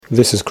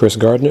This is Kris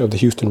Gardner of the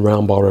Houston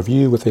Roundball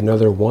Review with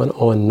another One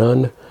on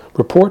None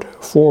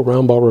report for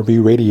Roundball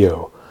Review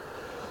Radio.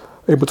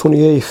 April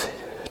 28th,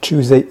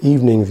 Tuesday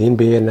evening, the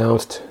NBA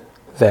announced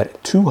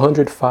that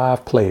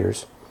 205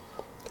 players,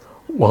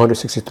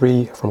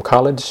 163 from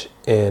college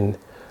and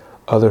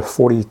other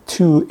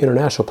 42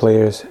 international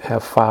players,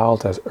 have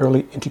filed as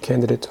early entry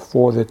candidates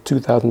for the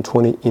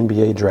 2020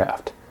 NBA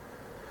Draft.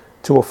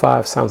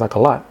 205 sounds like a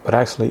lot, but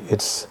actually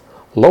it's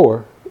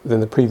lower than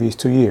the previous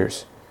 2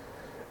 years.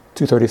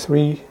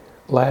 233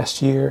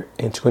 last year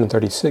and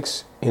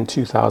 236 in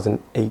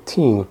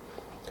 2018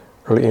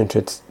 early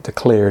entrants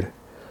declared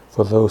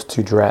for those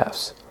two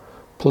drafts.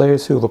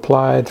 Players who have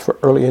applied for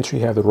early entry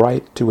have the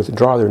right to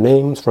withdraw their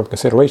names from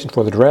consideration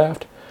for the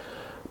draft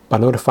by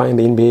notifying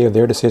the NBA of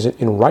their decision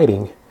in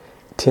writing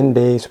 10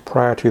 days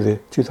prior to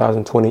the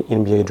 2020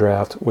 NBA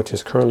Draft, which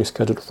is currently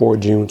scheduled for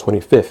June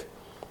 25th.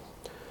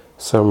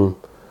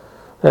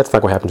 That's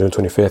not going to happen June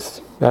 25th.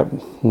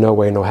 No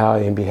way, no how.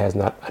 The NBA has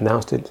not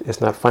announced it.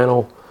 It's not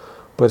final,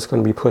 but it's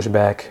going to be pushed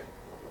back,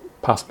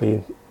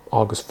 possibly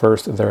August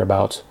 1st,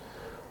 thereabouts.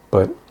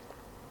 But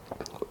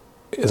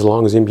as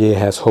long as the NBA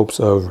has hopes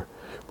of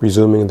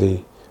concluding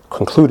the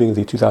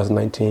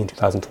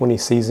 2019-2020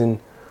 season,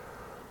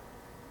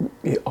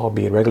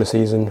 albeit regular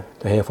season,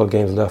 the handful of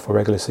games left for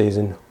regular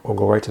season, or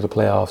go right to the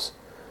playoffs,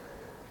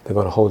 they're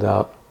going to hold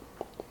out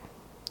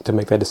to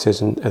make that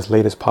decision as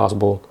late as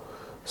possible,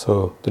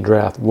 so the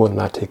draft will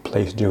not take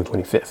place June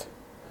 25th.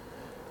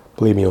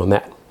 Believe me on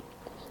that.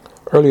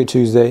 Earlier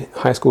Tuesday,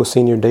 high school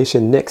senior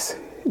Daishen Nix,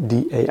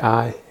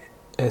 D-A-I-S-H-E-N,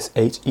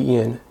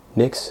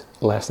 Nix,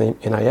 last name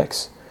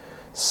N-I-X,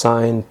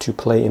 signed to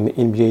play in the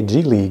NBA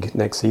G League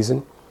next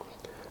season,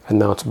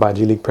 announced by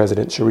G League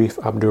President Sharif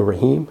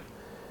Abdul-Rahim.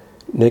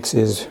 Nix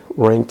is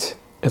ranked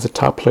as a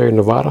top player in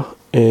Nevada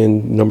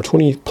and number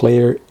 20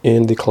 player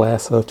in the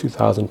class of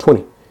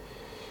 2020.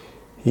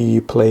 He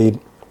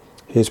played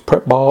his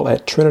prep ball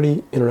at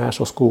Trinity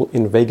International School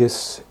in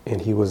Vegas,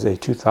 and he was a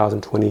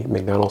 2020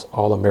 McDonald's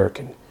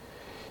All-American.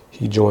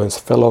 He joins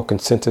fellow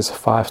consensus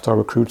 5-star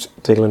recruits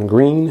Jalen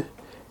Green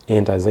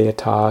and Isaiah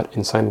Todd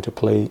in signing to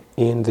play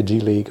in the G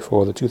League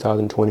for the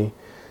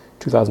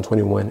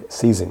 2020-2021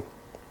 season.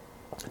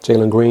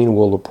 Jalen Green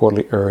will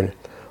reportedly earn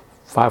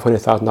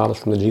 $500,000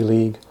 from the G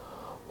League,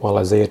 while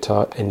Isaiah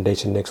Todd and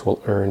Daishen Nix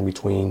will earn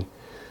between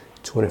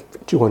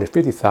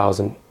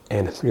 $250,000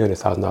 and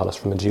 $300,000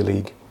 from the G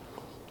League.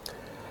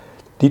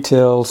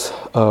 Details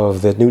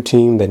of the new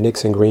team that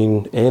Nix and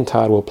Green and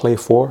Todd will play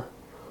for,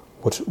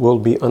 which will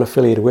be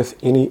unaffiliated with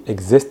any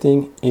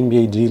existing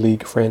NBA G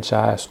League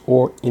franchise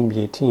or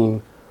NBA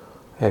team,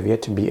 have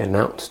yet to be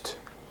announced.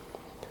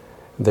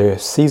 Their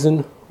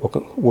season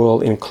will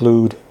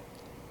include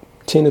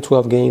 10 to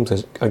 12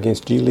 games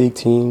against G League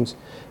teams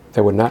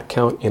that would not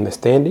count in the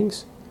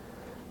standings.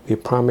 The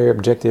primary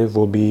objective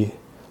will be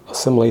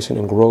assimilation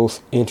and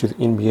growth into the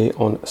NBA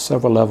on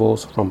several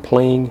levels, from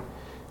playing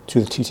to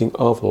the teaching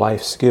of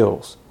life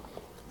skills.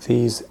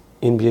 These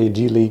NBA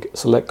G League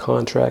select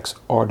contracts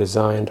are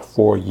designed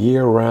for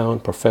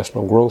year-round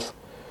professional growth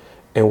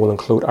and will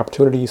include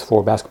opportunities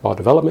for basketball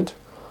development,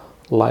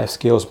 life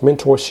skills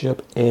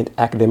mentorship, and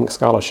academic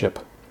scholarship.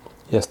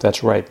 Yes,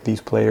 that's right. These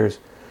players,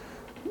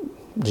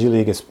 G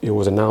League, it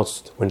was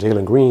announced when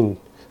Jalen Green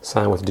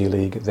signed with G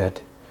League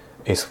that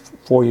a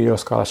 4-year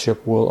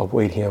scholarship will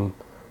await him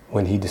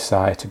when he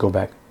decides to go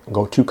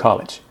to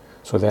college.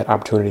 So that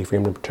opportunity for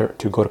him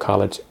to go to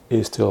college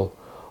is still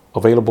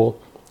available.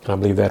 And I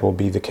believe that will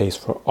be the case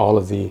for all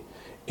of any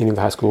of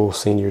the high school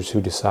seniors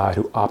who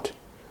opt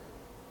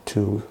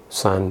to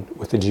sign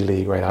with the G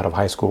League right out of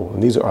high school.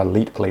 And these are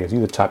elite players.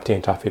 These are top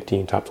 10, top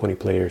 15, top 20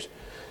 players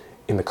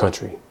in the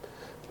country.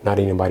 Not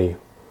anybody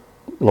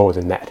lower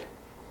than that.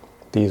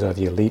 These are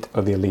the elite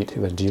of the elite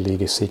that G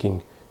League is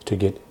seeking to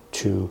get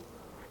to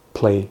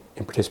play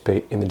and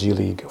participate in the G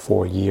League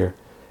for a year,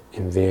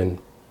 and then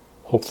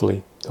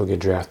hopefully they'll get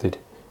drafted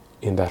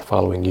in that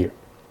following year.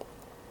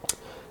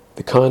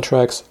 The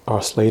contracts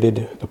are slated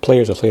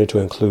to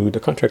include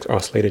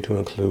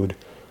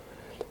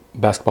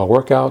basketball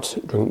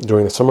workouts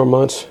during the summer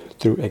months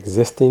through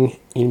existing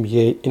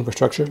NBA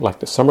infrastructure like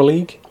the Summer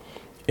League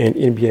and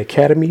NBA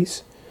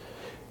academies,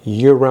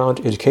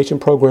 year-round education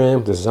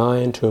programs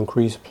designed to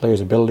increase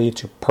players' ability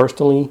to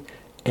personally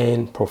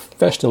and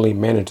professionally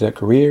manage their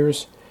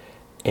careers,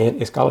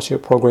 and a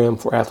scholarship program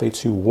for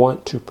athletes who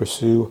want to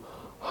pursue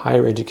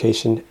higher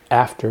education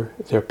after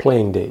their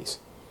playing days.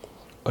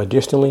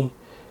 Additionally,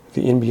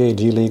 the NBA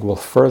G League will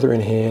further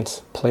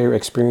enhance player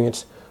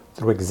experience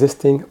through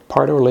existing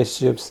partner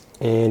relationships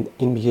and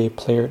NBA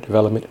player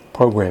development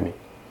programming.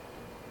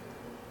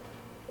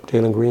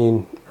 Jalen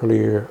Green,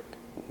 earlier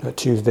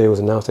Tuesday, was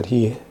announced that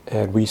he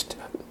had reached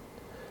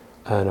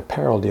an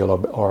apparel deal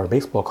or a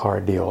baseball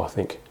card deal, I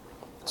think.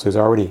 So he's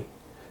already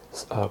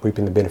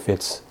reaping the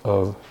benefits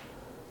of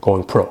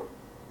going pro.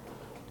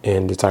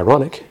 And it's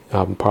ironic,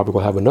 I'm probably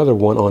going to have another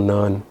one on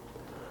None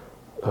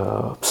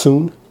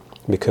soon,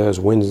 because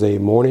Wednesday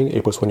morning,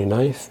 April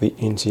 29th, the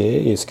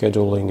NCAA is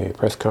scheduling a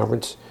press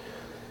conference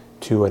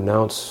to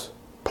announce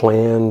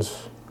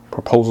plans,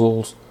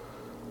 proposals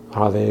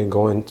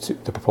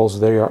the proposals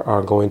they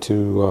are going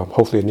to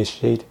hopefully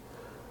initiate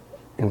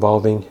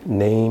involving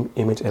name,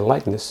 image, and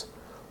likeness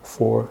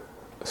for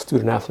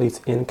student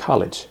athletes in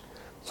college.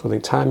 So the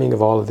timing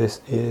of all of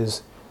this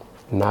is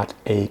not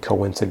a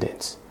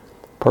coincidence.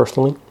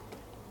 Personally,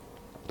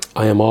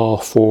 I am all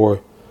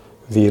for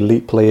the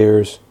elite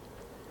players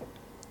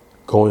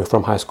going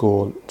from high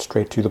school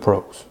straight to the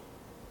pros.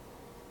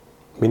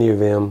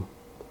 Listen,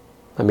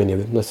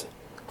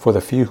 for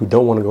the few who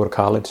don't want to go to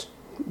college,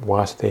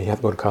 why should they have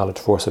to go to college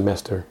for a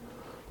semester,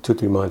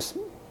 2-3 months?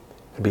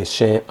 It'd be a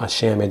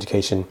sham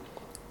education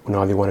when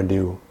all they want to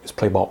do is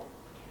play ball.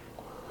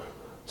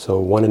 So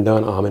one and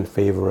done, I'm in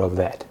favor of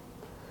that.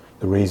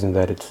 The reason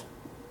that it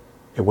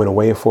went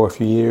away for a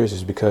few years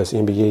is because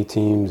NBA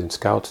teams and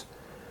scouts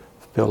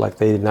feel like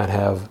they did not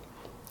have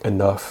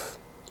enough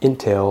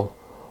intel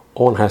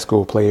on high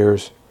school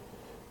players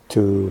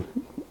to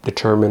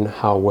determine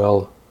how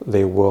well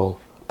they will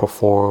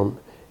perform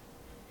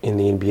in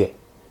the NBA,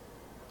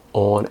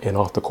 on and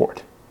off the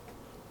court.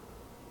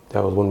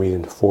 That was one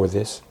reason for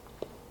this.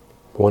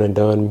 One and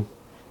done,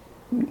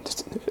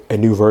 a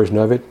new version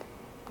of it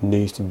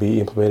needs to be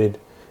implemented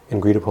and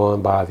agreed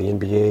upon by the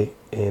NBA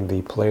and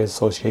the Players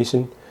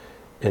Association,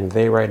 and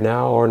they right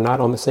now are not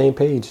on the same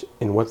page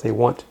in what they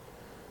want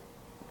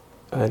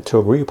to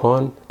agree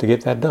upon to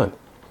get that done.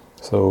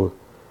 So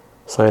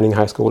signing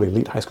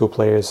elite high school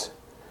players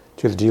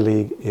to the G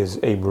League is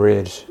a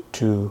bridge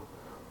to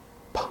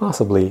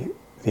possibly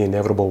the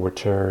inevitable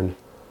return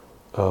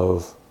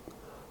of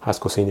high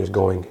school seniors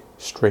going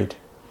straight,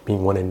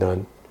 being one and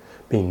done,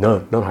 being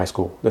none high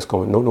school.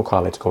 No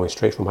college, going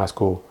straight from high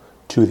school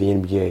to the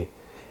NBA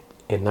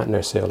and not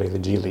necessarily the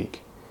G League.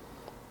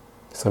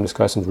 Some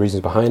discussions,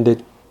 reasons behind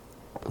it.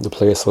 The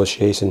Players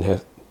Association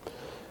has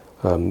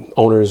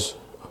owners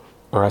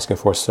are asking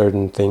for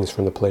certain things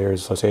from the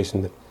Players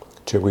Association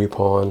to agree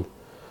upon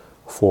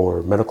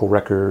for medical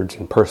records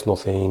and personal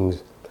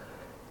things,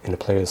 and the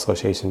Players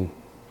Association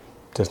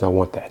does not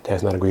want that.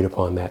 Has not agreed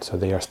upon that, so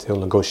they are still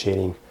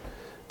negotiating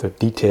the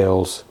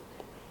details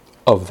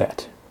of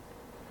that.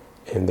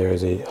 And there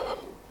is a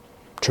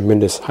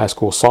tremendous high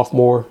school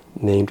sophomore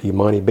named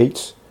Imani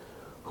Bates,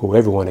 who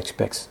everyone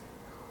expects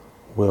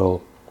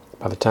will,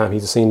 by the time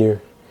he's a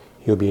senior,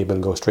 he'll be able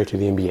to go straight to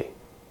the NBA,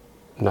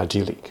 not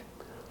G League.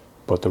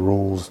 But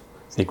the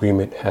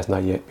agreement has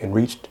not yet been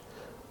reached.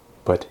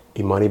 But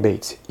Imani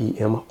Bates,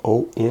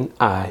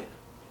 Emoni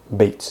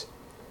Bates,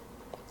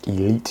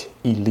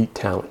 elite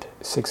talent,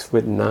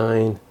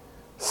 6'9",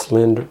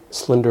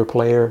 slender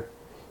player.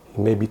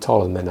 He may be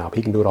taller than that now, but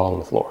he can do it all on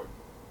the floor.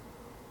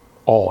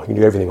 He can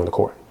do everything on the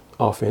court: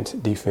 offense,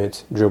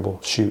 defense,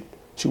 dribble, shoot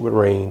with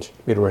range,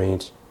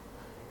 mid-range,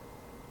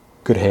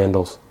 good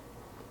handles.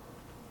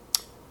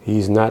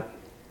 He's not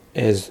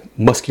as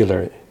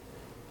muscular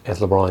as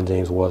LeBron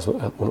James was when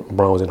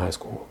LeBron was in high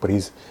school, but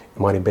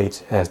Imani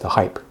Bates has the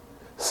hype,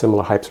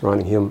 similar hype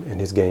surrounding him and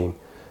his game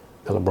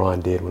that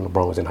LeBron did when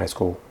LeBron was in high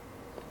school.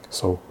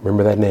 So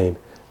remember that name,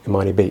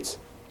 Imani Bates.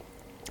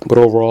 But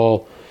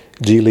overall,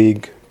 G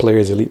League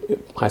players, elite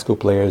high school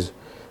players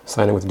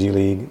signing with the G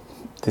League,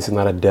 this is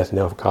not a death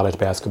knell for college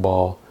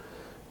basketball.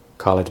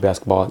 The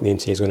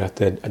NCAA is going to have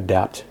to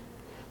adapt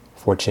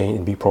for a change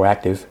and be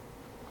proactive.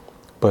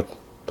 But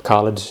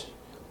college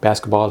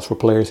basketball is for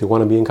players who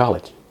want to be in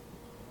college.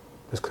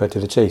 Let's cut to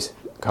the chase.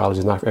 College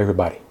is not for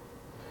everybody.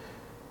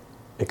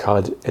 A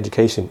college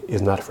education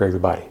is not for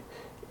everybody.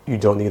 You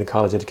don't need a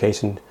college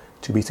education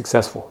to be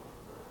successful.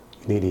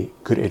 You need a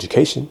good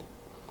education,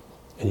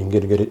 and you can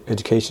get a good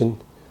education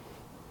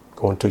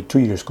going to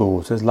 2-year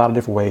schools. There's a lot of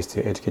different ways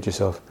to educate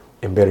yourself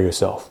and better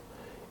yourself.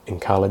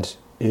 And college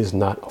is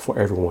not for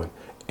everyone.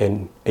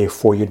 And a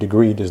 4-year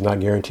degree does not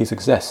guarantee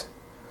success.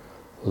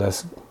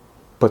 Let's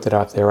put that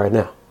out there right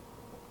now.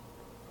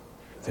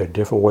 There are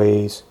different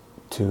ways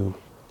to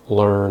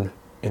learn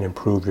and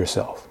improve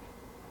yourself.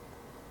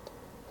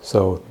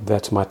 So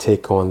that's my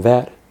take on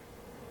that.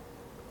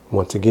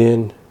 Once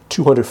again,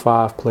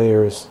 205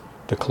 players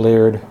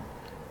declared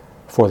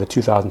for the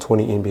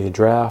 2020 NBA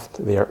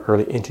draft. They are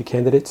early entry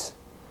candidates.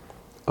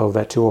 Of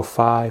that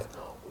 205,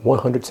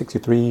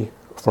 163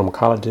 from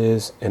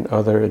colleges and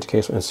other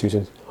educational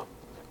institutions,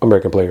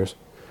 American players,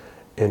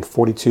 and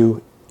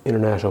 42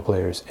 international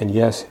players. And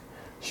yes,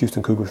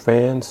 Houston Cougar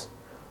fans,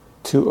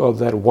 2 of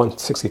that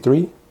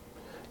 163,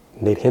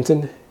 Nate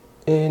Hinton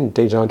and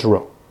Daishen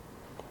Nix.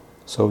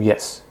 So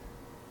yes,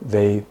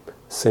 they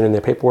sent in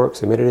their paperwork,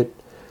 submitted it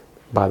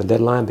by the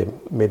deadline. They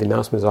made the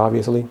announcements,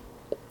 obviously.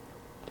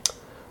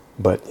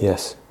 But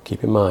yes,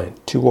 keep in mind,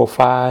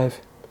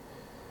 205,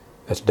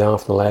 that's down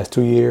from the last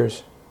 2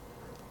 years,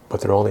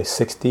 but there are only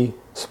 60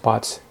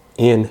 spots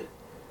in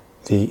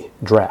the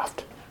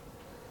draft.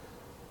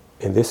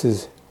 And this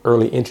is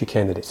early entry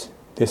candidates.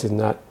 This is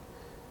not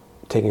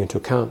taking into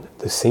account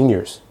the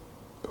seniors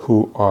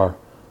who are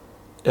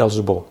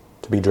eligible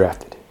to be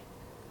drafted.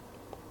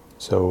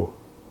 So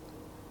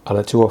out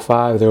of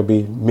 205, there will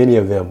be many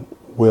of them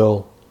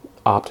will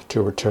opt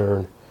to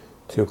return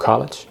to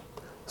college.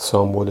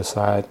 Some will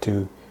decide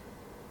to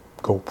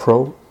go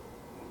pro,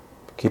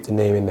 keep the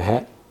name in the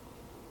hat,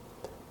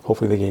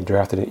 Hopefully they get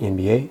drafted in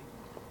the NBA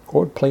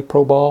or play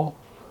pro ball,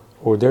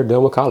 or they're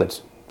done with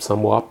college.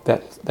 Some will opt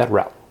that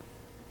route.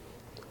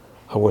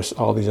 I wish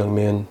all these young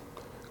men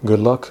good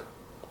luck.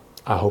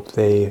 I hope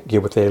they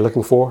get what they're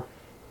looking for,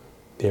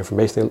 the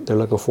information they're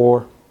looking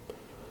for.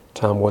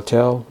 Time will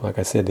tell. Like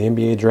I said, the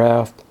NBA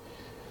draft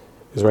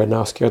is right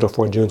now scheduled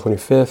for June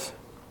 25th.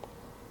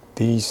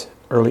 These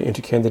early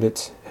entry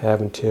candidates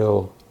have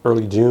until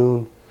early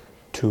June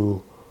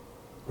to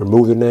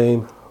remove their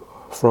name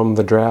from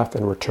the draft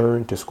and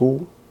return to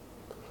school.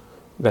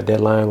 That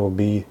deadline will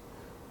be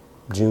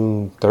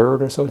June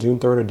 3rd or so, June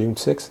 3rd or June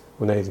 6th,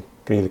 when they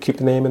can either keep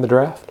the name in the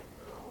draft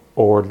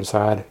or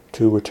decide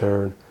to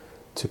return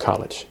to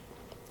college.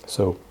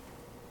 So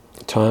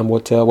time will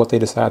tell what they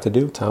decide to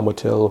do. Time will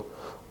tell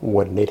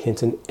what Nate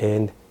Hinton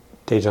and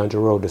Daishen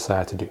Nix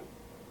decide to do.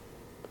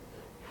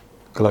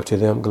 Good luck to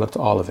them. Good luck to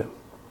all of them.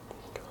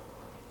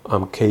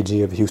 I'm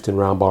KG of the Houston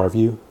Roundball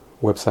Review.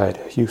 Website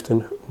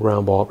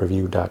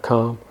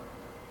HoustonRoundballReview.com.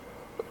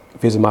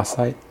 Visit my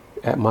site.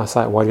 At my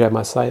site, while you're at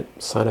my site,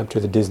 sign up to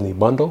the Disney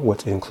Bundle,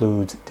 which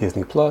includes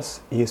Disney Plus,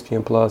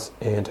 ESPN Plus,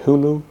 and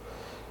Hulu.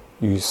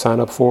 You sign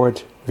up for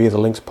it via the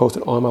links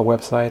posted on my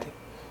website.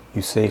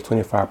 You save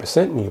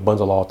 25% when you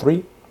bundle all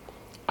three.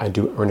 I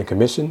do earn a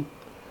commission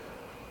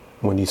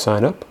when you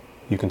sign up.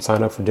 You can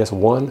sign up for just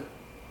one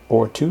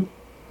or two.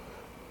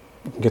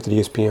 You can get to the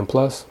ESPN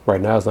Plus. Right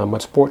now, it's not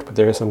much sport, but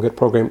there is some good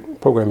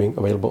programming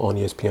available on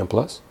ESPN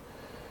Plus.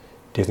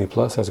 Disney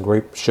Plus has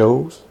great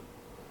shows.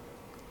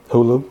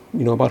 Hulu,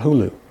 you know about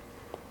Hulu.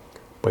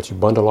 But you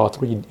bundle all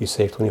three, you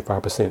save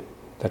 25%.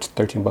 That's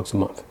 $13 a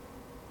month.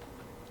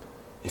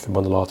 If you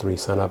bundle all three,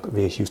 sign up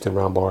via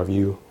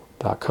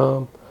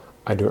HoustonRoundballReview.com.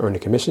 I do earn a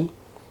commission.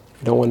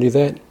 If you don't want to do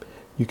that,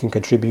 you can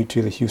contribute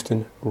to the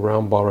Houston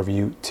Roundball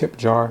Review tip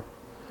jar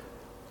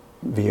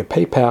via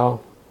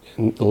PayPal.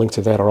 And the links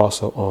to that are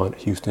also on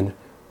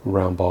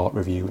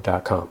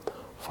HoustonRoundballReview.com.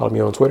 Follow me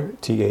on Twitter,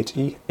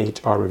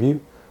 THEHR Review.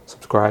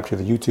 Subscribe to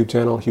the YouTube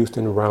channel,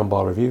 Houston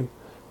Roundball Review.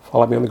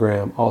 Follow me on the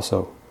gram,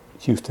 also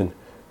Houston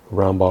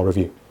Roundball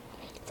Review.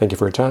 Thank you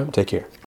for your time. Take care.